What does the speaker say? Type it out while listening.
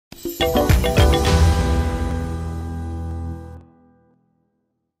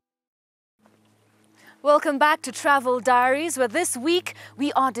Welcome back to Travel Diaries, where this week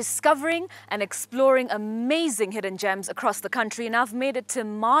we are discovering and exploring amazing hidden gems across the country. And I've made it to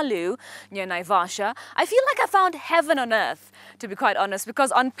Malu, near Naivasha. I feel like I found heaven on earth, to be quite honest,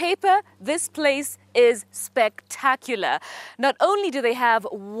 because on paper, this place is spectacular. Not only do they have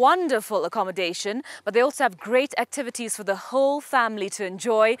wonderful accommodation, but they also have great activities for the whole family to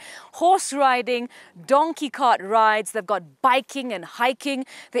enjoy. Horse riding, donkey cart rides, they've got biking and hiking.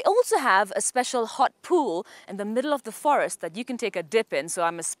 They also have a special hot pool in the middle of the forest that you can take a dip in, so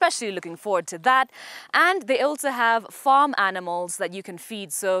I'm especially looking forward to that. And they also have farm animals that you can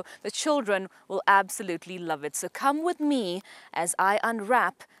feed, so the children will absolutely love it. So come with me as I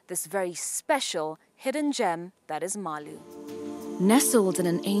unwrap this very special hidden gem that is Malu. Nestled in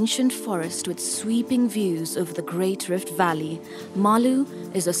an ancient forest with sweeping views over the Great Rift Valley, Malu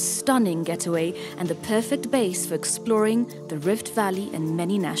is a stunning getaway and the perfect base for exploring the Rift Valley and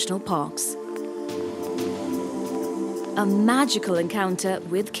many national parks. A magical encounter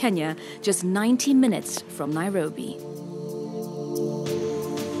with Kenya, just 90 minutes from Nairobi.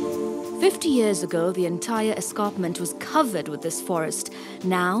 50 years ago, the entire escarpment was covered with this forest.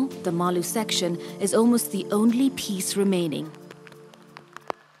 Now, the Malu section is almost the only piece remaining.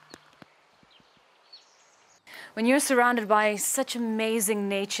 When you're surrounded by such amazing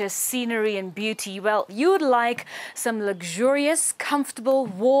nature, scenery and beauty, well, you would like some luxurious, comfortable,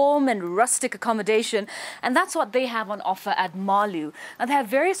 warm and rustic accommodation. And that's what they have on offer at Malu. Now, they have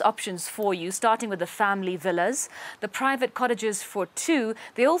various options for you, starting with the family villas, the private cottages for two.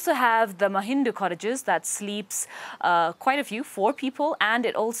 They also have the Mahindu cottages that sleeps quite a few, 4 people, and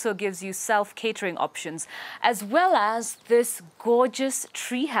it also gives you self-catering options, as well as this gorgeous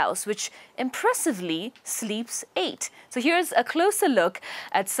treehouse, which impressively sleeps 8. So here's a closer look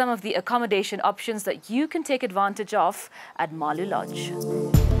at some of the accommodation options that you can take advantage of at Malu Lodge.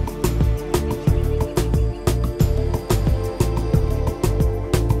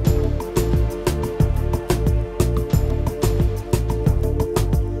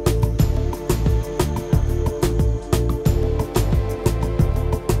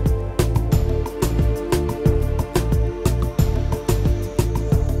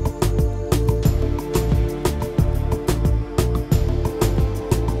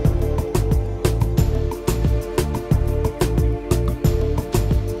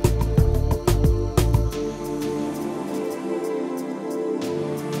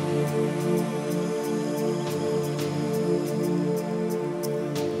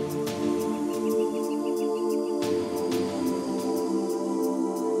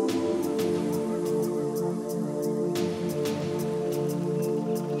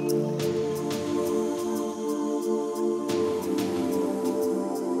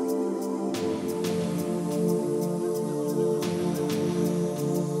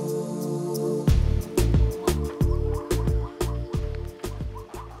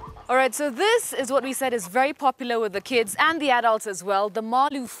 All right, so this is what we said is very popular with the kids and the adults as well, the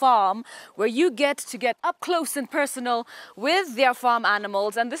Malu farm, where you get up close and personal with their farm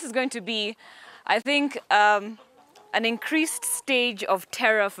animals. And this is going to be, I think, an increased stage of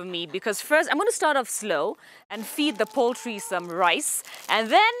terror for me, because first I'm going to start off slow and feed the poultry some rice, and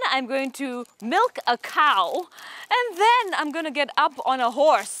then I'm going to milk a cow, and then I'm going to get up on a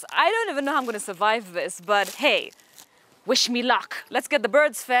horse. I don't even know how I'm going to survive this, but hey, wish me luck. Let's get the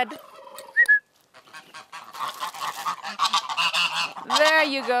birds fed. There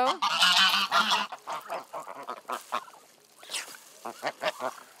you go.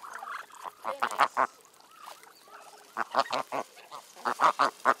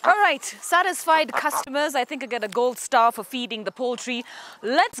 All right, satisfied customers. I think I get a gold star for feeding the poultry.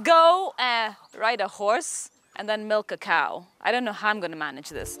 Let's go ride a horse and then milk a cow. I don't know how I'm going to manage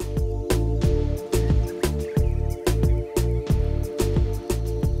this.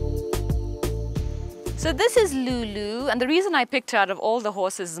 So this is Lulu, and the reason I picked her out of all the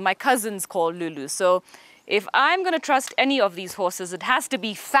horses is my cousin's called Lulu. So if I'm going to trust any of these horses, it has to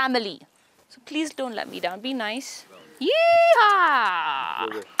be family. So please don't let me down. Be nice.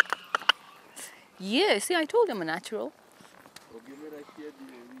 Yeehaw! Yeah, see, I told you I'm a natural.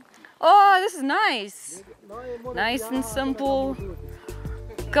 Oh, this is nice. Nice and simple.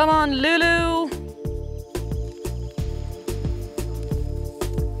 Come on, Lulu.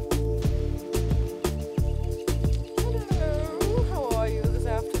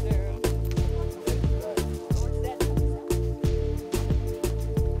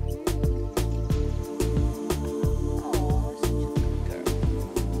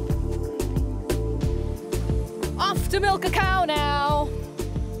 To milk a cow now.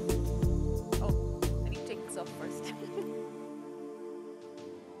 Oh, I need to take this off first.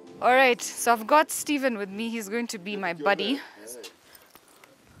 All right, so I've got Stephen with me. He's going to be my buddy.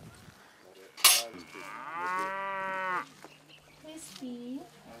 Crispy.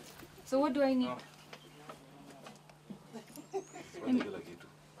 So what do I need?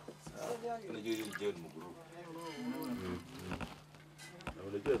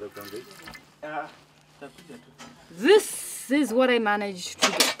 This is what I managed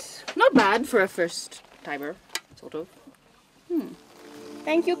to get. Not bad for a first timer, sort of.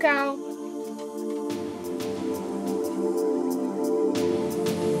 Thank you, cow.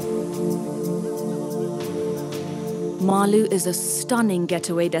 Malu is a stunning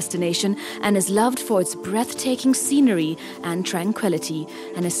getaway destination and is loved for its breathtaking scenery and tranquility,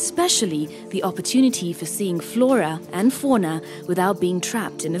 and especially the opportunity for seeing flora and fauna without being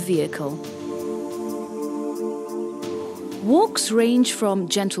trapped in a vehicle. Walks range from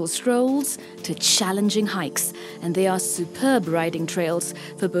gentle strolls to challenging hikes, and they are superb riding trails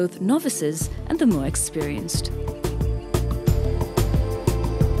for both novices and the more experienced.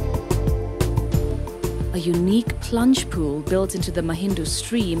 A unique plunge pool built into the Mahindu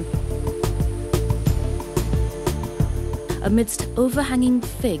stream amidst overhanging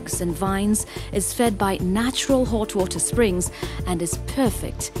figs and vines is fed by natural hot water springs and is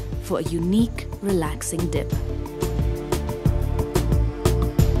perfect for a unique, relaxing dip.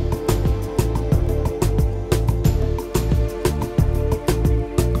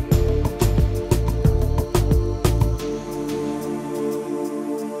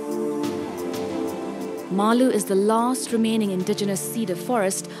 Malu is the last remaining indigenous cedar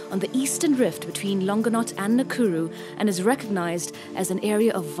forest on the eastern rift between Longonot and Nakuru and is recognized as an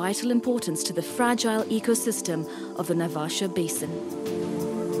area of vital importance to the fragile ecosystem of the Naivasha Basin.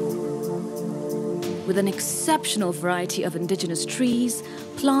 With an exceptional variety of indigenous trees,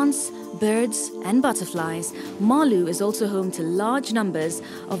 plants, birds and butterflies, Malu is also home to large numbers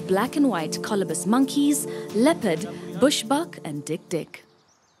of black and white colobus monkeys, leopard, bushbuck and dik-dik.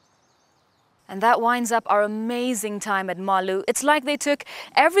 And that winds up our amazing time at Malu. It's like they took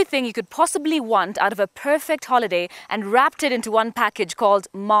everything you could possibly want out of a perfect holiday and wrapped it into one package called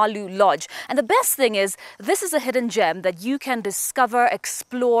Malu Lodge. And the best thing is, this is a hidden gem that you can discover,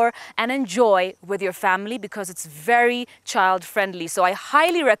 explore and enjoy with your family because it's very child-friendly. So I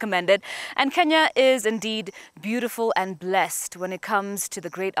highly recommend it. And Kenya is indeed beautiful and blessed when it comes to the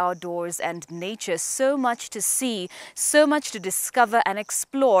great outdoors and nature. So much to see, so much to discover and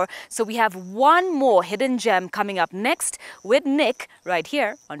explore. So we have one more hidden gem coming up next with Nick right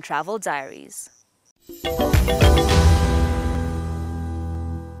here on Travel Diaries.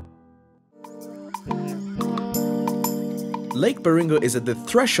 Lake Baringo is at the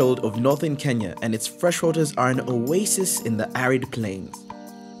threshold of northern Kenya, and its freshwaters are an oasis in the arid plains.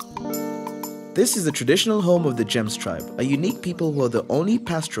 This is the traditional home of the Gems tribe, a unique people who are the only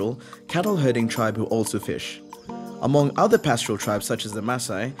pastoral cattle herding tribe who also fish. Among other pastoral tribes such as the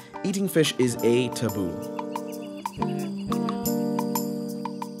Maasai, eating fish is a taboo.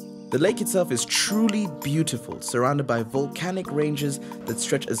 The lake itself is truly beautiful, surrounded by volcanic ranges that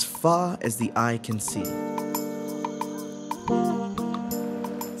stretch as far as the eye can see.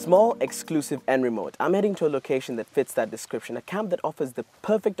 Small, exclusive and remote, I'm heading to a location that fits that description, a camp that offers the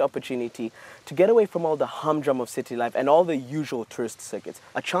perfect opportunity to get away from all the humdrum of city life and all the usual tourist circuits.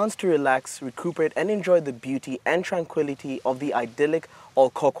 A chance to relax, recuperate and enjoy the beauty and tranquility of the idyllic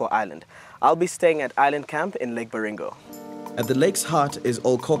Olkokwa Island. I'll be staying at Island Camp in Lake Baringo. At the lake's heart is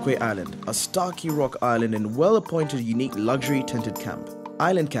Olkokwe Island, a starky rock island and well-appointed unique luxury tented camp.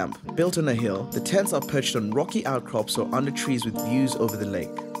 Island Camp, built on a hill, the tents are perched on rocky outcrops or under trees with views over the lake.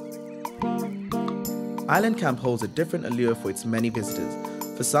 Island Camp holds a different allure for its many visitors.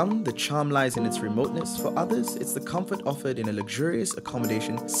 For some, the charm lies in its remoteness. For others, it's the comfort offered in a luxurious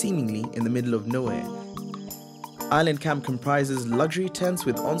accommodation seemingly in the middle of nowhere. Island Camp comprises luxury tents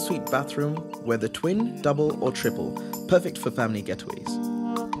with ensuite bathroom, whether twin, double or triple, perfect for family getaways.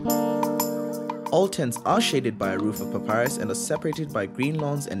 All tents are shaded by a roof of papyrus and are separated by green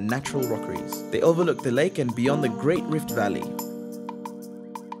lawns and natural rockeries. They overlook the lake and beyond the Great Rift Valley.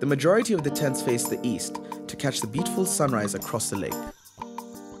 The majority of the tents face the east to catch the beautiful sunrise across the lake.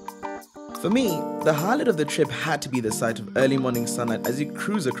 For me, the highlight of the trip had to be the sight of early morning sunlight as you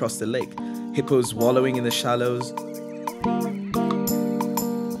cruise across the lake, hippos wallowing in the shallows,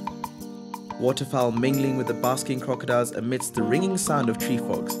 waterfowl mingling with the basking crocodiles amidst the ringing sound of tree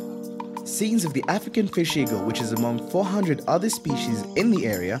frogs. Scenes of the African fish eagle, which is among 400 other species in the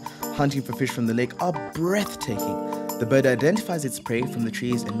area, hunting for fish from the lake, are breathtaking. The bird identifies its prey from the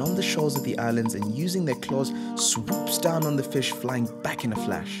trees and on the shores of the islands and using their claws swoops down on the fish, flying back in a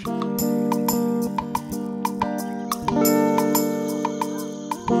flash.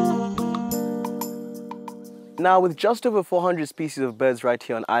 Now, with just over 400 species of birds right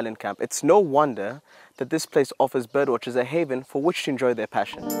here on Island Camp, it's no wonder that this place offers birdwatchers a haven for which to enjoy their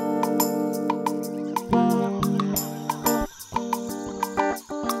passion.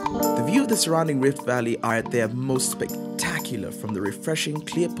 The view of the surrounding Rift Valley are at their most spectacular from the refreshing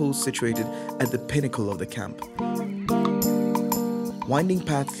clear pools situated at the pinnacle of the camp. Winding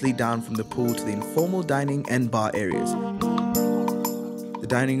paths lead down from the pool to the informal dining and bar areas. The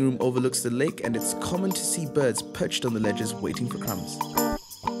dining room overlooks the lake, and it's common to see birds perched on the ledges waiting for crumbs.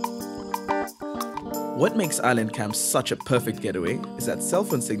 What makes Island Camp such a perfect getaway is that cell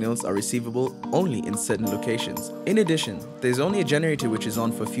phone signals are receivable only in certain locations. In addition, there's only a generator which is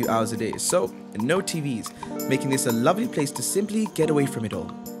on for a few hours a day, so no TVs, making this a lovely place to simply get away from it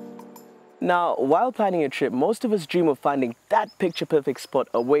all. Now, while planning a trip, most of us dream of finding that picture-perfect spot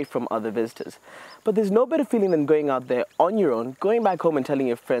away from other visitors. But there's no better feeling than going out there on your own, going back home and telling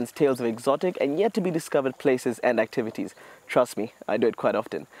your friends tales of exotic and yet to be discovered places and activities. Trust me, I do it quite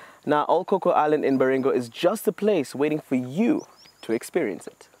often. Now, Old Cocoa Island in Baringo is just the place waiting for you to experience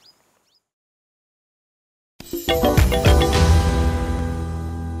it.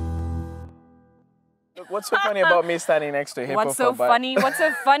 What's so funny about me standing next to a hippo? What's so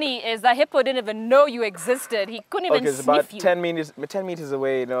funny is that hippo didn't even know you existed. He couldn't even it's sniff about you. 10 meters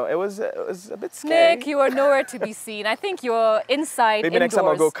away, you know. It was a bit scary. Nick, you are nowhere to be seen. I think you're inside, Maybe indoors. next time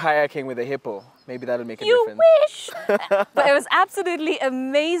I'll go kayaking with a hippo. Maybe that'll make a You difference. wish! But it was absolutely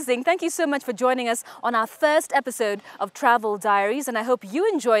amazing. Thank you so much for joining us on our first episode of Travel Diaries, and I hope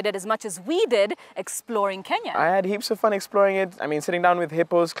you enjoyed it as much as we did exploring Kenya. I had heaps of fun exploring it. I mean, sitting down with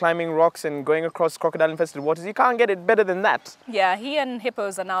hippos, climbing rocks and going across crocodile-infested waters. You can't get it better than that. Yeah, he and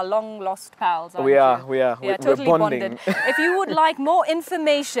hippos are now long-lost pals, aren't We you? are. Yeah, We're totally bonding. bonded. If you would like more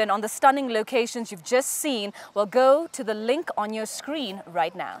information on the stunning locations you've just seen, well, go to the link on your screen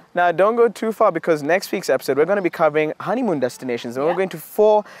right now. Now, don't go too far, because next week's episode, we're going to be covering honeymoon destinations. And we're going to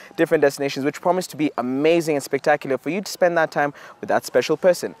 4 different destinations which promise to be amazing and spectacular for you to spend that time with that special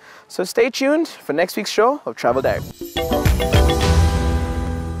person. So stay tuned for next week's show of Travel Diaries.